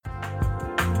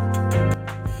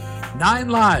Nine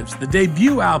Lives, the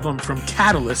debut album from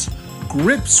Catalyst,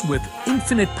 grips with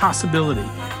infinite possibility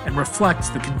and reflects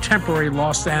the contemporary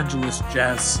Los Angeles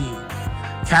jazz scene.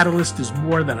 Catalyst is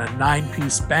more than a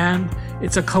 9-piece band.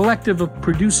 It's a collective of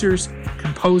producers,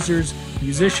 composers,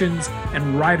 musicians,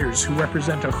 and writers who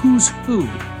represent a who's who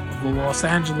of the Los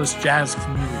Angeles jazz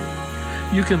community.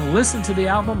 You can listen to the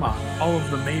album on all of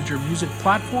the major music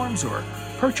platforms or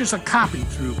purchase a copy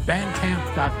through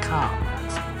bandcamp.com.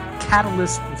 That's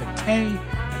Catalyst with a K,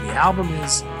 and the album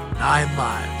is Nine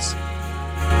Lives.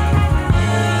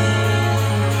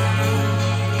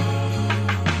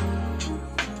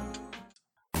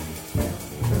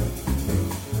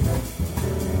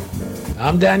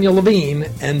 I'm Daniel Levine,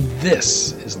 and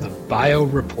this is the Bio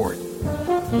Report.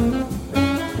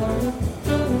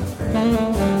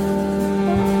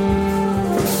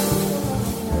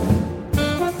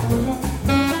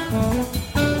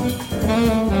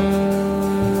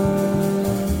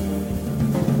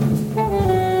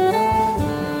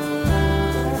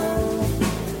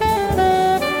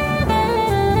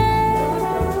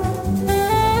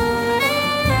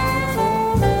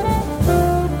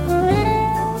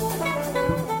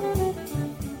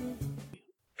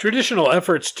 Traditional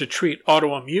efforts to treat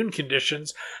autoimmune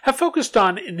conditions have focused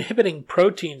on inhibiting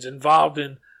proteins involved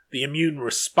in the immune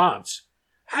response.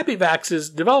 Abivax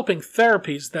is developing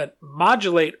therapies that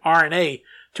modulate RNA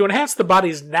to enhance the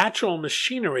body's natural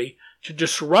machinery to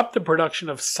disrupt the production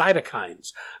of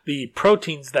cytokines, the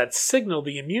proteins that signal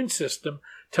the immune system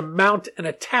to mount an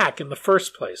attack in the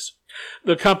first place.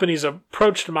 The company's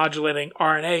approach to modulating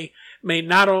RNA may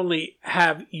not only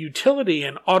have utility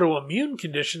in autoimmune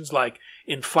conditions like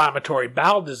inflammatory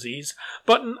bowel disease,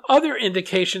 but in other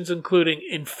indications including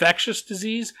infectious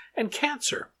disease and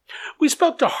cancer. We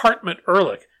spoke to Hartmut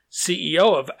Ehrlich,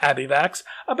 CEO of Abivax,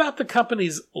 about the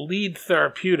company's lead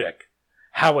therapeutic,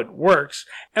 how it works,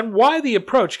 and why the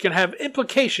approach can have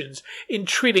implications in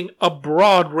treating a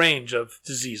broad range of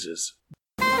diseases.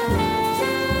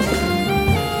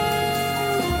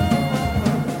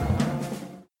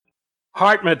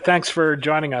 Hartmut, thanks for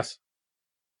joining us.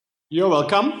 You're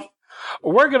welcome.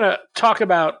 We're going to talk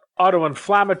about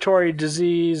autoinflammatory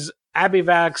disease,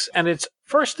 Abivax, and its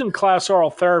first-in-class oral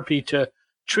therapy to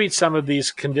treat some of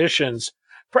these conditions.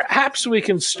 Perhaps we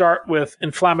can start with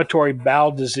inflammatory bowel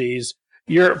disease.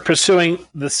 You're pursuing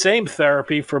the same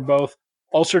therapy for both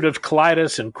ulcerative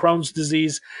colitis and Crohn's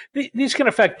disease. These can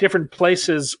affect different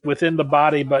places within the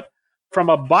body, but from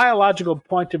a biological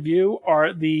point of view,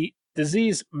 are the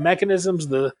disease mechanisms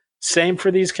the same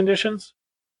for these conditions?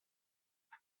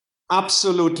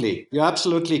 Absolutely. You're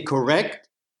absolutely correct.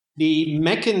 The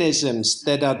mechanisms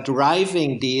that are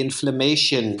driving the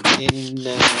inflammation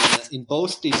in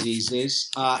both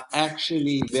diseases are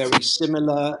actually very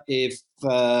similar, if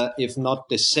not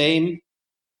the same.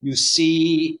 You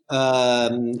see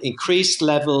increased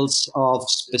levels of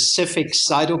specific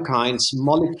cytokines,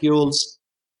 molecules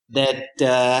that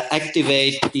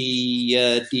activate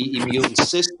the immune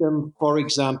system. For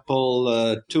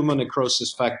example, tumor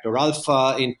necrosis factor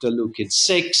alpha, interleukin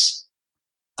 6,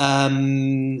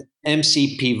 MCP1,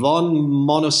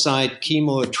 monocyte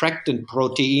chemoattractant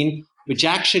protein, which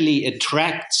actually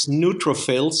attracts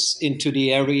neutrophils into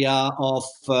the area of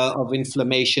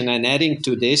inflammation, and adding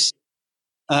to this,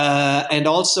 and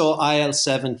also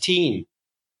IL-17.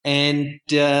 And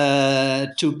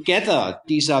together,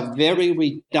 these are very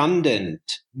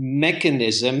redundant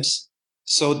mechanisms,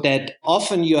 so that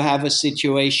often you have a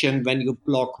situation when you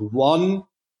block one,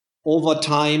 over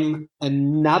time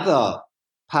another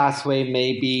pathway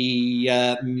may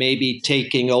be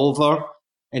taking over.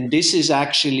 And this is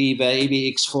actually where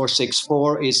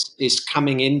ABX464 is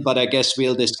coming in, but I guess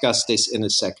we'll discuss this in a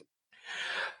second.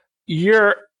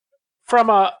 You're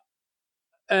from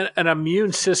an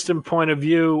immune system point of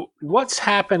view, what's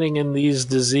happening in these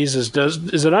diseases?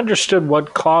 Is it understood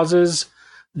what causes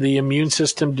the immune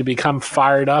system to become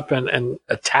fired up and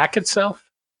attack itself?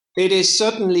 It is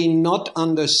certainly not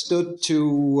understood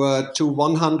to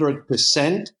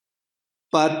 100%,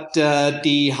 but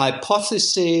the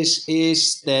hypothesis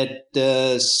is that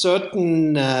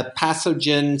certain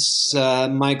pathogens,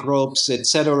 microbes,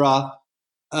 etc.,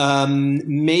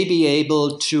 may be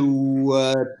able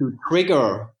to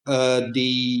trigger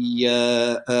the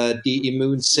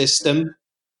immune system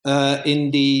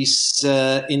in these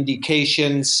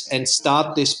indications and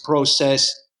start this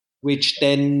process, which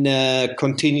then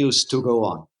continues to go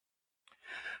on.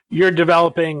 You're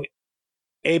developing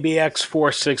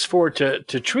ABX464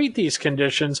 to treat these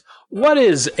conditions. What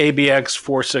is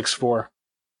ABX464?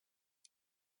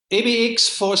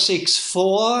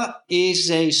 ABX464 is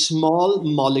a small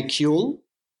molecule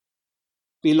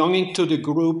belonging to the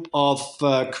group of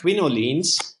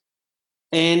quinolines.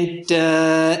 And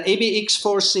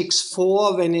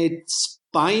ABX464, when it's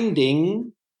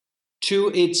binding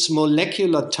to its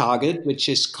molecular target, which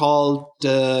is called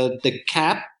the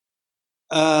CAP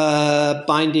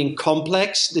binding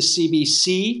complex, the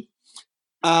CBC,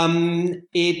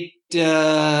 it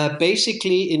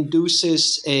basically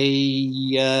induces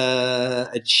a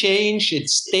change. It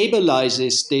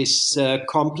stabilizes this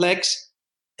complex.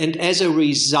 And as a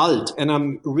result, and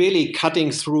I'm really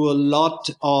cutting through a lot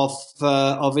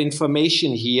of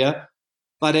information here,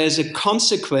 but as a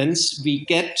consequence, we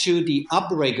get to the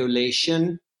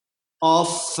upregulation of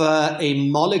a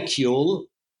molecule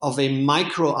of a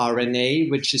microRNA,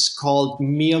 which is called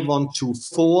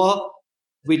miR-124,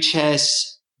 which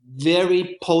has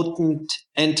very potent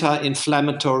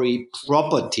anti-inflammatory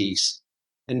properties.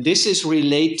 And this is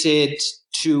related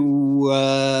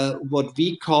to what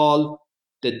we call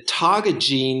the target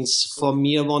genes for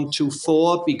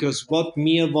miR-124, because what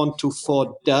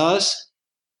miR-124 does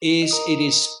is it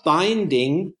is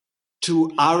binding to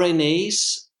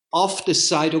RNAs of the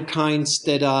cytokines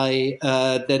that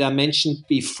I mentioned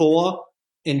before,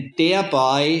 and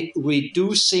thereby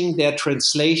reducing their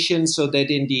translation so that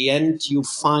in the end you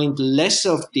find less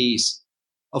of these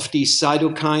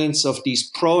cytokines, of these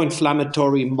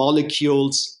pro-inflammatory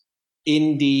molecules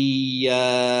in the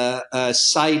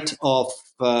site of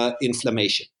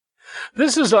inflammation.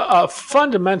 This is a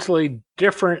fundamentally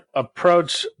different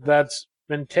approach that's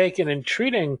been taken in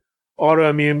treating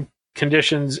autoimmune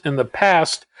conditions in the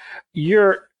past.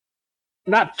 You're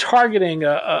not targeting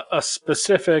a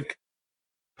specific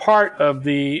part of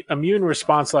the immune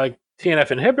response like TNF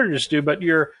inhibitors do, but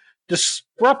you're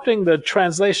disrupting the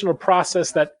translational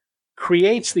process that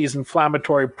creates these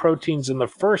inflammatory proteins in the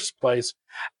first place.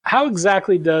 How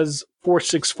exactly does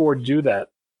 464 do that?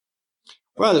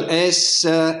 Well, as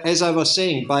I was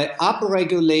saying, by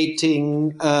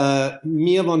upregulating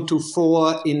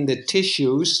miR-124 in the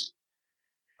tissues,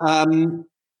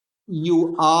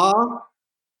 you are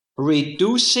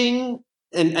reducing,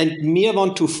 and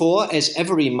miR-124, as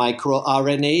every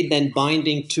microRNA, then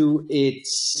binding to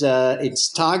its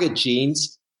target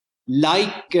genes,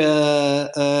 like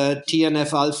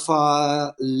TNF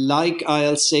alpha, like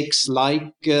IL-6,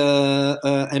 like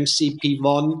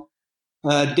MCP1.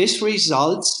 This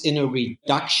results in a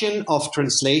reduction of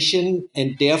translation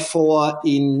and therefore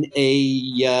in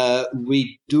a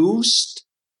reduced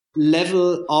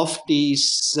level of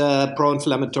these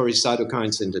pro-inflammatory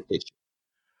cytokines in the tissue.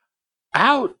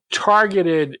 How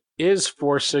targeted is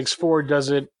 464?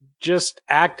 Does it just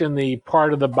act in the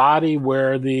part of the body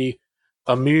where the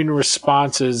immune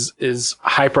response is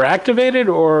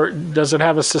hyperactivated, or does it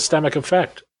have a systemic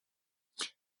effect?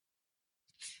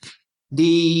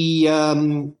 The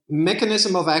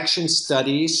mechanism of action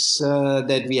studies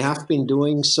that we have been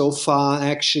doing so far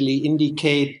actually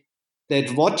indicate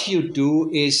that what you do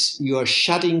is you're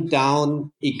shutting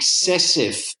down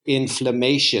excessive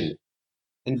inflammation.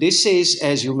 And this is,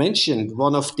 as you mentioned,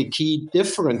 one of the key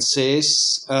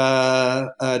differences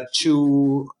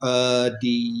to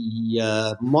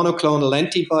the monoclonal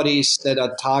antibodies that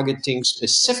are targeting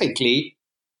specifically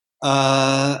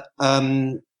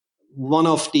one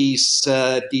of these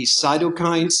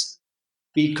cytokines,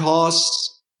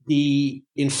 because the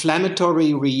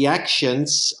inflammatory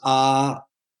reactions are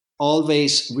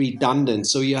always redundant.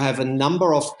 So you have a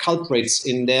number of culprits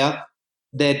in there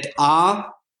that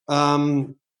are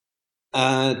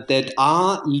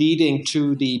leading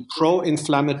to the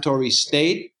pro-inflammatory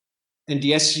state. And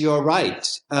yes, you're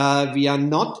right. We are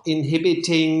not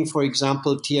inhibiting, for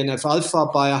example, TNF alpha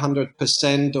by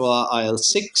 100% or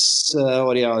IL-6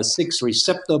 or the IL-6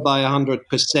 receptor by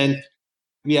 100%.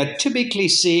 We are typically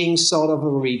seeing sort of a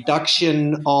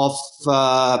reduction of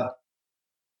 30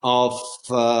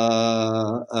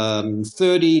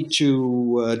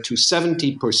 to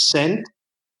 70%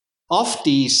 of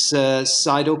these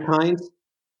cytokines,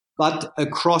 but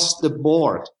across the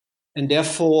board. And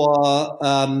therefore,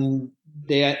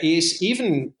 there is,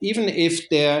 even if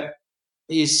there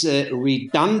is a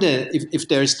if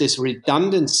there is this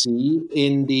redundancy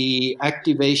in the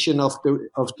activation of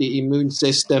the immune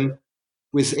system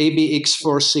with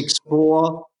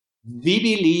ABX464, we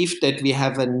believe that we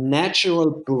have a natural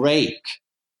break,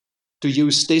 to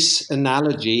use this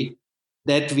analogy,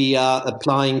 that we are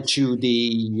applying to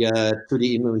the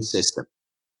immune system.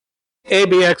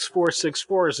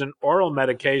 ABX464 is an oral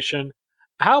medication.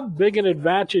 How big an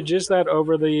advantage is that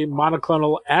over the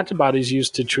monoclonal antibodies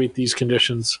used to treat these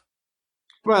conditions?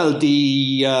 Well,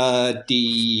 the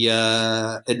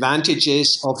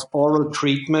advantages of oral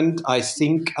treatment, I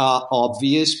think, are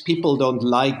obvious. People don't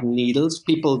like needles.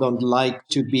 People don't like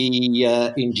to be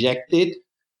injected.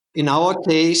 In our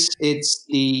case, it's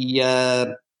the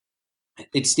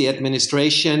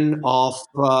administration of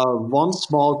one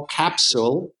small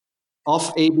capsule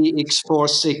of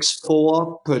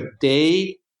ABX464 per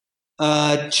day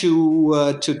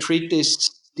to treat these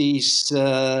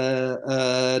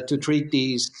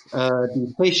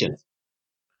patients.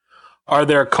 Are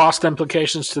there cost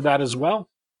implications to that as well?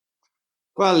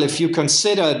 Well, if you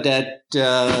consider that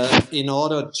in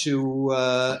order to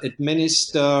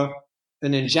administer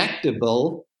an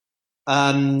injectable,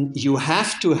 you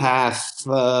have to have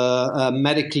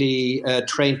medically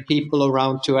trained people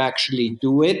around to actually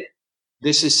do it.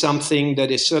 This is something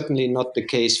that is certainly not the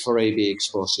case for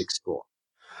ABX464.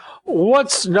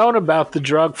 What's known about the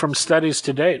drug from studies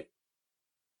to date?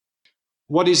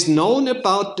 What is known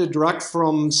about the drug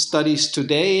from studies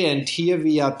today, and here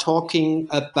we are talking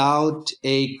about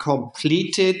a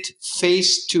completed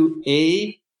phase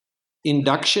 2A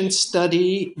induction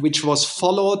study, which was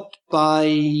followed by,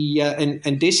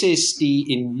 and this is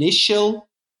the initial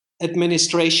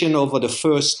administration over the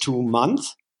first 2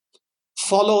 months,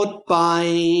 followed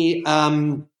by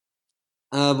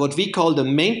what we call the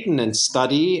maintenance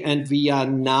study. And we are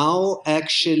now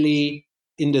actually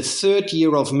in the third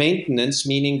year of maintenance,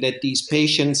 meaning that these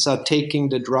patients are taking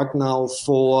the drug now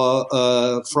for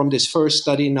from this first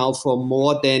study now for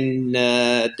more than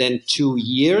 2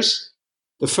 years.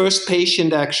 The first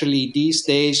patient actually these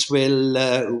days will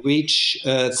reach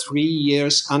 3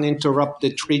 years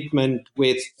uninterrupted treatment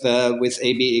with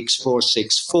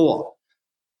ABX464.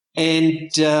 And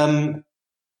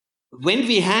when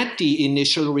we had the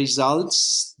initial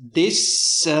results,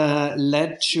 this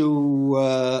led to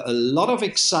a lot of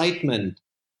excitement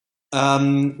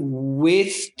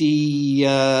with the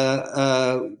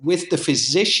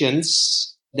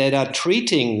physicians that are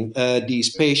treating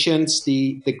these patients,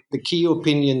 the key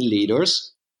opinion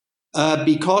leaders,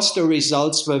 because the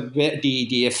results were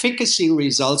the efficacy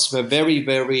results were very,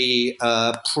 very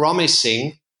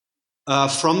promising.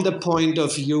 From the point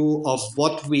of view of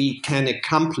what we can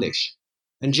accomplish.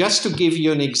 And just to give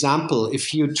you an example,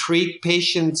 if you treat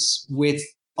patients with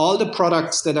all the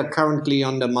products that are currently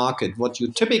on the market, what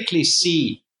you typically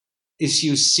see is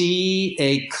you see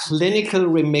a clinical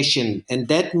remission, and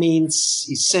that means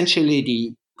essentially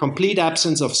the complete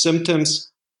absence of symptoms.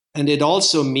 And it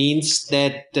also means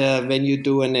that when you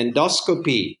do an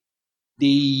endoscopy,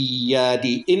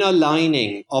 the inner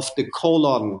lining of the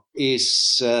colon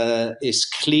is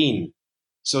clean.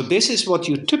 So this is what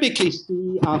you typically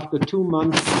see after 2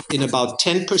 months in about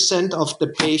 10% of the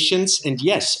patients, and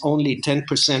yes, only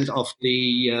 10% of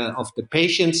the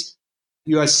patients.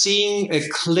 You are seeing a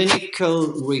clinical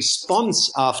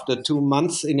response after 2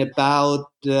 months in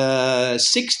about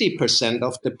 60%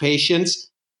 of the patients.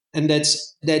 And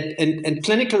and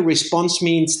clinical response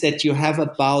means that you have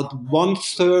about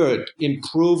 1/3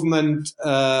 improvement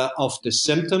of the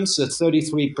symptoms, a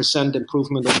 33%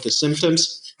 improvement of the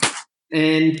symptoms.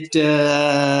 And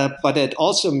but it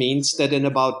also means that in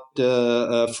about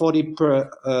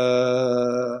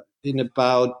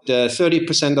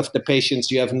 30% of the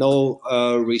patients, you have no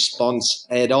response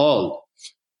at all.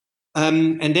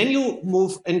 And then you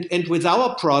move, and with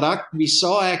our product, we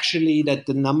saw actually that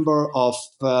the number of,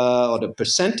 or the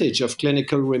percentage of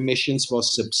clinical remissions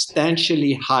was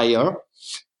substantially higher.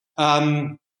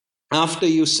 After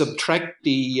you subtract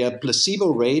the placebo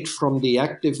rate from the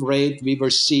active rate, we were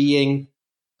seeing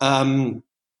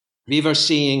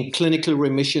clinical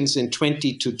remissions in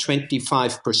 20 to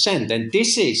 25%. And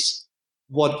this is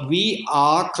what we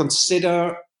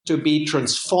consider to be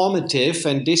transformative,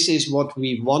 and this is what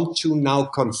we want to now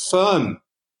confirm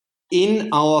in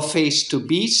our phase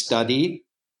 2B study,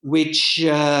 which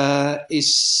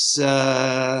is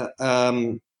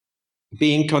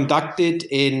being conducted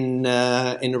in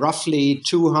roughly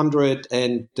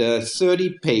 230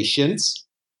 patients.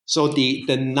 So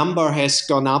the number has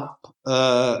gone up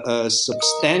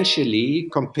substantially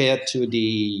compared to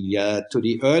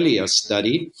the earlier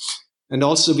study. And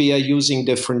also we are using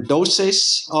different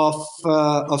doses of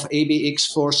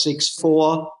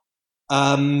ABX464.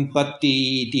 But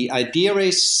the idea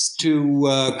is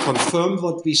to confirm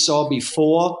what we saw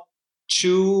before,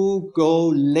 to go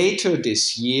later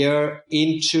this year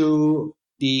into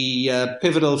the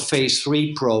pivotal phase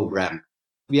 3 program.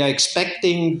 We are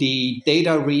expecting the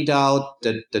data readout,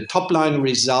 the top-line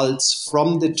results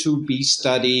from the 2B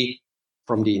study,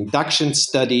 from the induction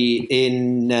study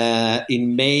in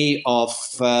May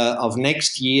of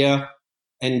next year.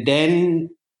 And then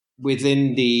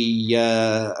within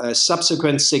the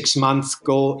subsequent 6 months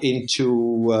go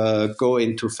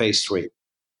into phase 3.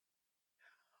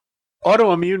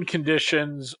 Autoimmune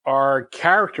conditions are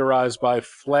characterized by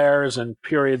flares and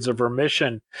periods of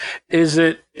remission. Is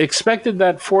it expected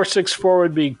that 464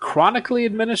 would be chronically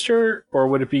administered, or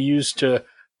would it be used to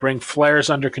bring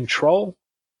flares under control?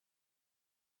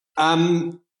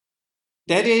 That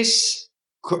is,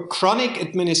 chronic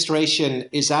administration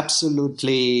is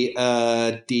absolutely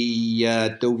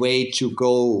the way to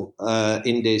go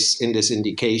in this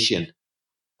indication.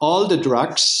 All the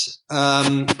drugs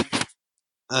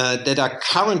that are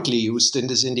currently used in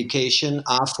this indication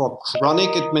are for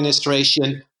chronic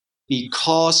administration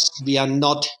because we are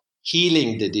not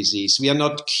healing the disease. We are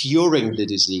not curing the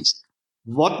disease.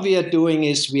 What we are doing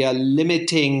is we are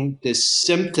limiting the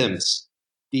symptoms,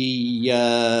 the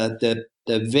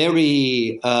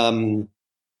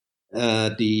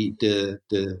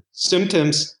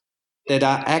symptoms that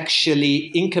are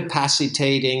actually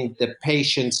incapacitating the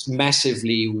patients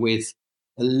massively, with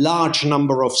a large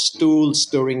number of stools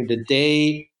during the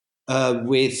day,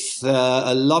 with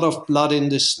a lot of blood in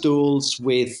the stools,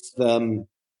 with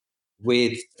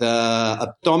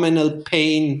abdominal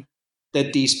pain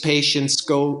that these patients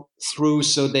go through.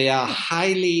 So they are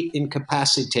highly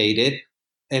incapacitated.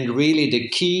 And really the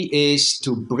key is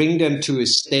to bring them to a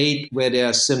state where they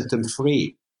are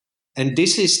symptom-free. And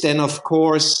this is then, of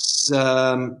course,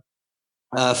 followed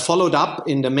up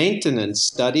in the maintenance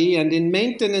study. And in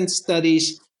maintenance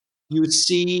studies, you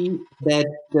see that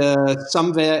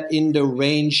somewhere in the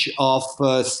range of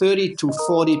 30 to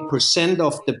 40%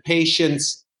 of the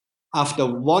patients after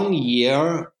 1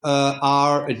 year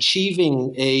are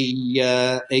achieving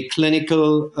a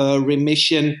clinical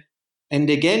remission. And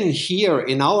again, here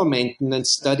in our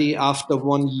maintenance study, after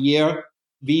 1 year,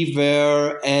 we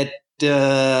were at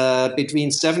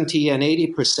between 70 and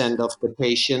 80% of the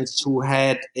patients who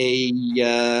had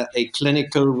a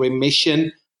clinical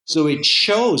remission. So it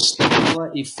shows that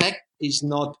our effect is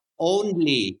not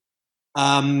only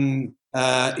the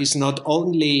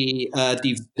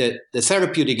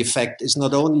therapeutic effect is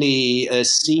not only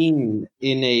seen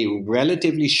in a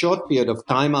relatively short period of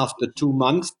time after 2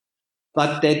 months,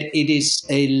 but that it is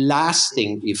a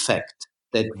lasting effect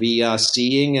that we are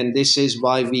seeing. And this is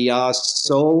why we are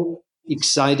so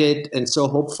excited and so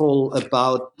hopeful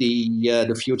about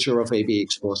the future of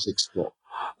ABX464.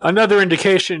 Another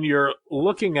indication you're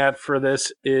looking at for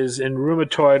this is in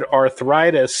rheumatoid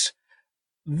arthritis.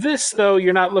 This, though,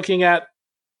 you're not looking at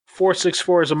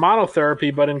 464 as a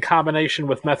monotherapy, but in combination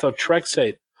with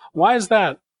methotrexate. Why is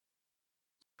that?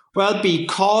 Well,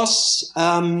 because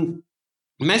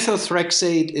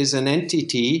methotrexate is an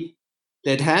entity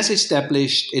that has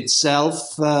established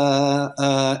itself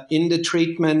in the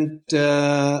treatment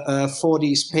for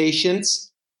these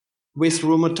patients with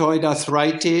rheumatoid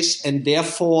arthritis, and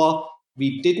therefore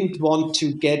we didn't want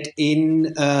to get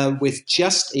in with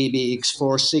just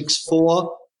ABX464,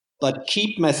 but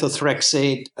keep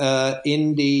methotrexate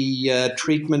in the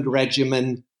treatment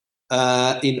regimen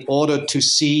in order to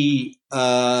see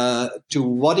to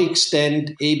what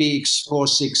extent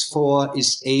ABX464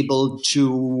 is able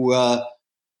to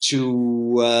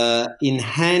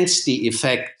enhance the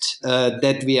effect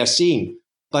that we are seeing.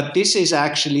 But this is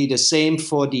actually the same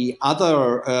for the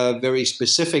other very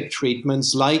specific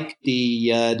treatments, like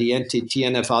the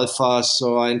anti-TNF alphas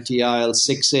or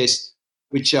anti-IL-6s,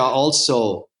 which are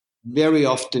also very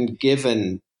often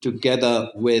given together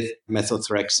with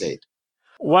methotrexate.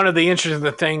 One of the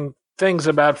interesting things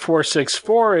about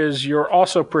 464 is you're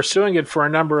also pursuing it for a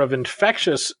number of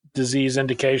infectious disease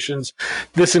indications.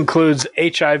 This includes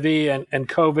HIV and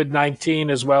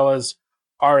COVID-19, as well as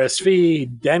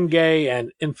RSV, dengue,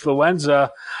 and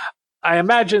influenza. I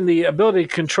imagine the ability to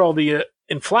control the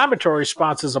inflammatory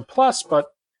response is a plus,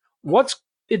 but what's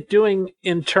it doing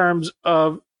in terms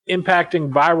of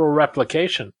impacting viral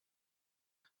replication?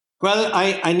 Well,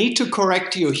 I need to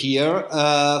correct you here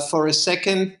for a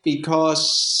second,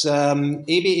 because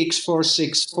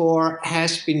ABX464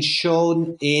 has been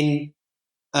shown in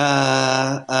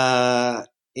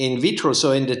vitro,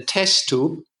 so in the test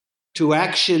tube, to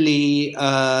actually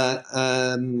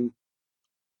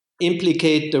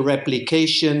implicate the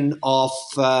replication of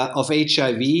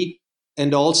HIV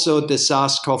and also the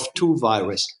SARS-CoV-2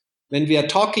 virus. When we are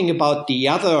talking about the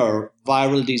other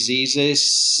viral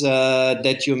diseases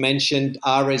that you mentioned,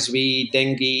 RSV,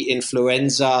 dengue,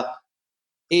 influenza,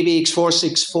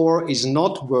 ABX464 is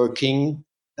not working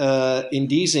in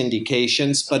these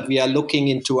indications, but we are looking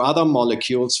into other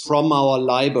molecules from our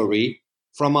library,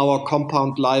 from our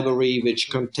compound library, which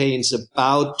contains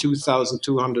about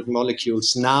 2,200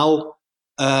 molecules now,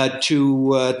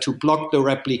 to block the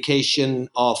replication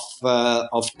of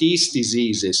these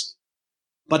diseases.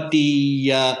 But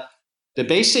the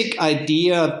basic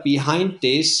idea behind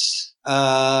this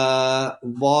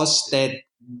was that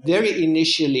very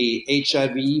initially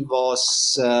HIV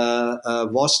was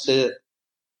the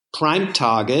prime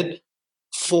target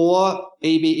for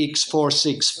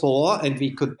ABX464, and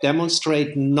we could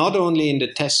demonstrate not only in the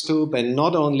test tube and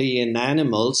not only in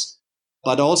animals,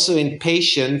 but also in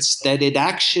patients that it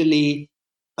actually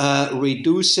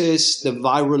reduces the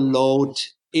viral load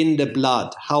in the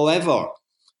blood. However,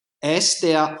 as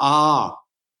there are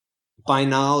by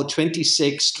now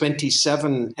 26,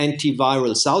 27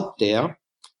 antivirals out there,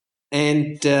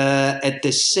 and at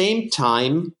the same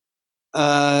time,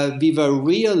 we were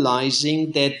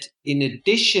realizing that in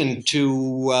addition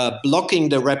to blocking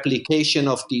the replication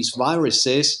of these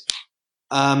viruses,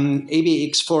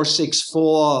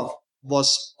 ABX464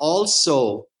 was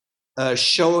also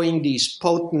showing these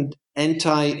potent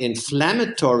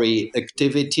anti-inflammatory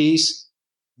activities.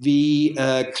 We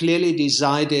clearly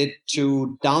decided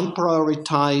to down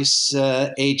prioritize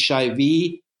HIV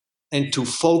and to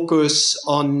focus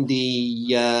on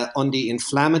the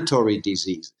inflammatory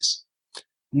diseases.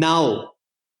 Now,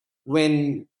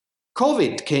 when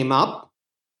COVID came up,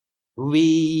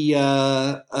 we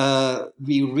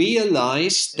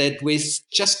realized that with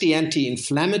just the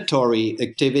anti-inflammatory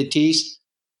activities,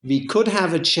 we could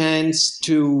have a chance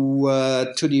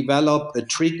to develop a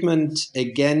treatment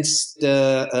against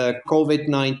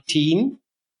COVID-19.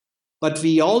 But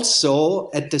we also,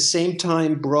 at the same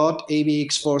time, brought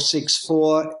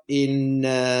ABX464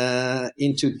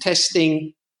 into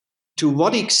testing to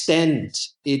what extent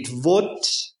it would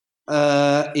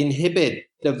inhibit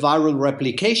the viral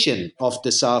replication of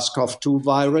the SARS-CoV-2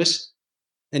 virus.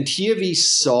 And here we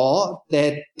saw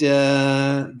that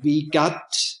we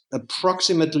got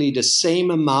approximately the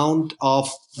same amount of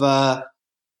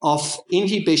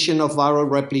inhibition of viral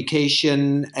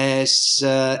replication as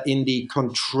in the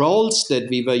controls that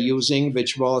we were using,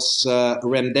 which was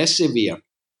remdesivir.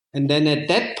 And then at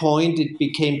that point, it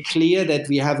became clear that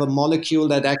we have a molecule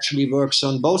that actually works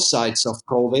on both sides of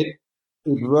COVID.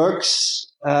 It works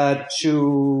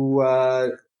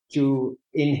to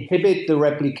inhibit the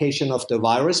replication of the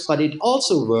virus, but it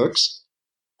also works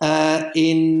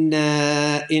in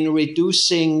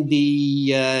reducing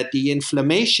the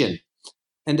inflammation.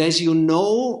 And as you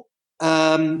know,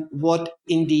 what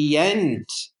in the end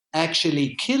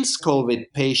actually kills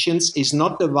COVID patients is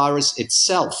not the virus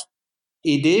itself.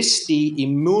 It is the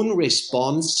immune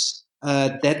response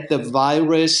that the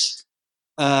virus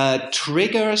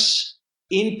triggers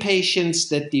in patients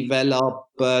that develop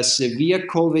severe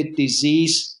COVID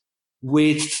disease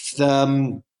with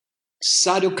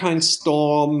cytokine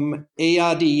storm,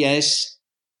 ARDS,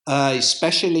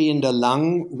 especially in the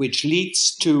lung, which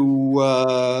leads to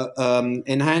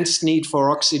enhanced need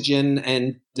for oxygen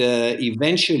and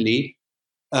eventually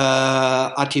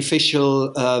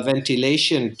artificial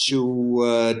ventilation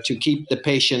to keep the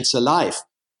patients alive.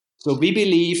 So we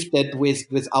believe that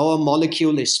with our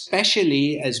molecule,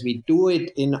 especially as we do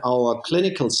it in our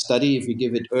clinical study, if we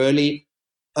give it early,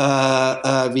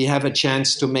 we have a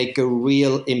chance to make a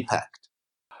real impact.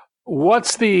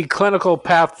 What's the clinical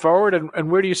path forward,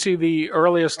 and where do you see the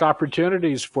earliest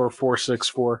opportunities for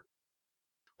 464?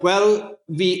 Well,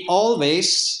 we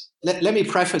always, let me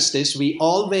preface this, we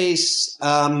always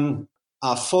are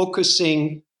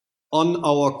focusing on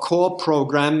our core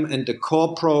program, and the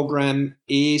core program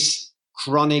is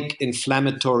chronic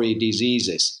inflammatory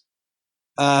diseases.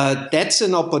 That's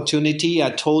an opportunity.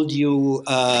 I told you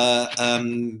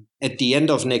at the end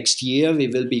of next year, we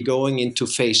will be going into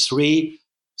phase 3.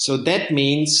 So that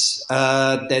means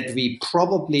that we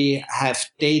probably have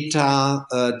data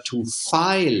to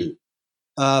file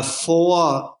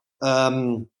for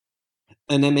an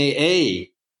MAA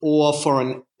or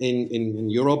for in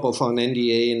Europe or for an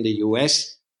NDA in the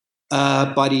US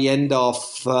by the end of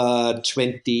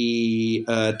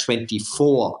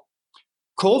 2024.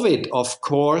 COVID, of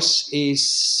course,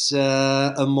 is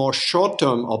a more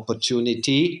short-term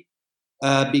opportunity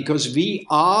because we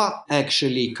are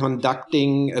actually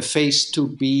conducting a phase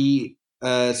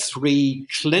 2b/3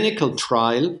 clinical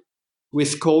trial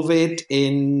with COVID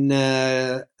in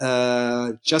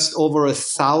just over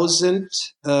 1,000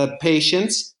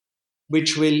 patients,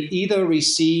 which will either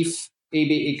receive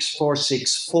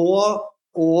ABX464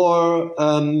 or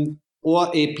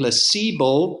a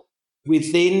placebo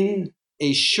within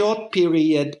a short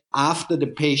period after the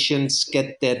patients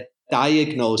get their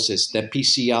diagnosis, their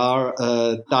PCR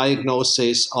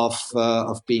diagnosis of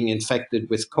being infected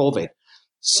with COVID.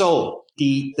 So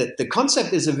the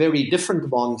concept is a very different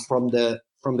one from the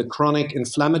the chronic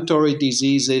inflammatory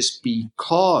diseases,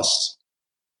 because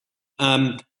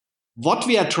what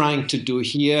we are trying to do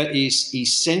here is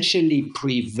essentially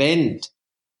prevent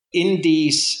in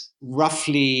these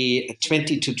roughly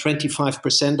 20 to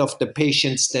 25% of the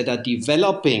patients that are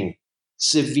developing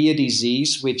severe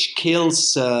disease, which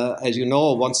kills, as you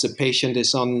know, once a patient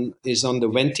is on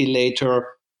the ventilator,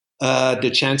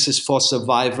 the chances for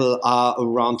survival are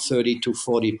around 30 to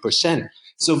 40%.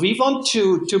 So we want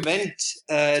to prevent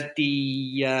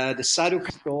the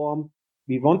cytokine storm.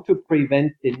 We want to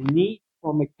prevent the need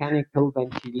for mechanical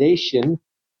ventilation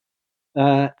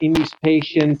in these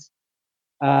patients,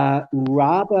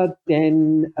 rather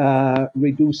than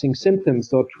reducing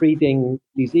symptoms or treating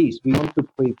disease. We want to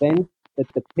prevent that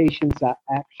the patients are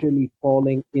actually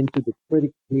falling into the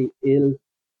critically ill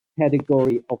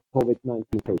category of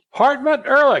COVID-19 patients. Hartmut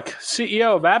Ehrlich,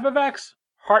 CEO of Abivax.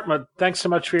 Hartmut, thanks so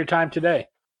much for your time today.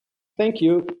 Thank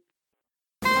you.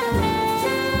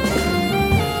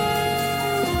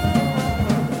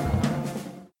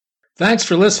 Thanks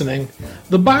for listening.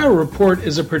 The Bio Report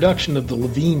is a production of the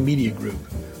Levine Media Group.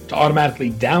 To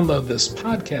automatically download this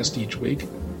podcast each week,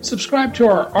 subscribe to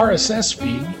our RSS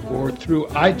feed or through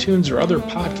iTunes or other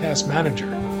podcast manager.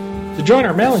 To join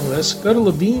our mailing list, go to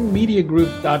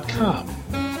levinemediagroup.com.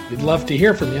 We'd love to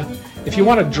hear from you. If you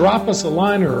want to drop us a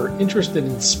line or are interested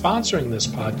in sponsoring this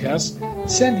podcast,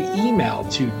 send an email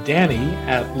to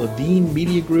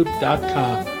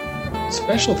danny@levinemediagroup.com.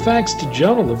 Special thanks to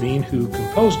Jonah Levine, who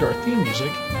composed our theme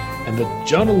music, and the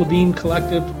Jonah Levine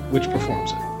Collective, which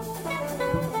performs it.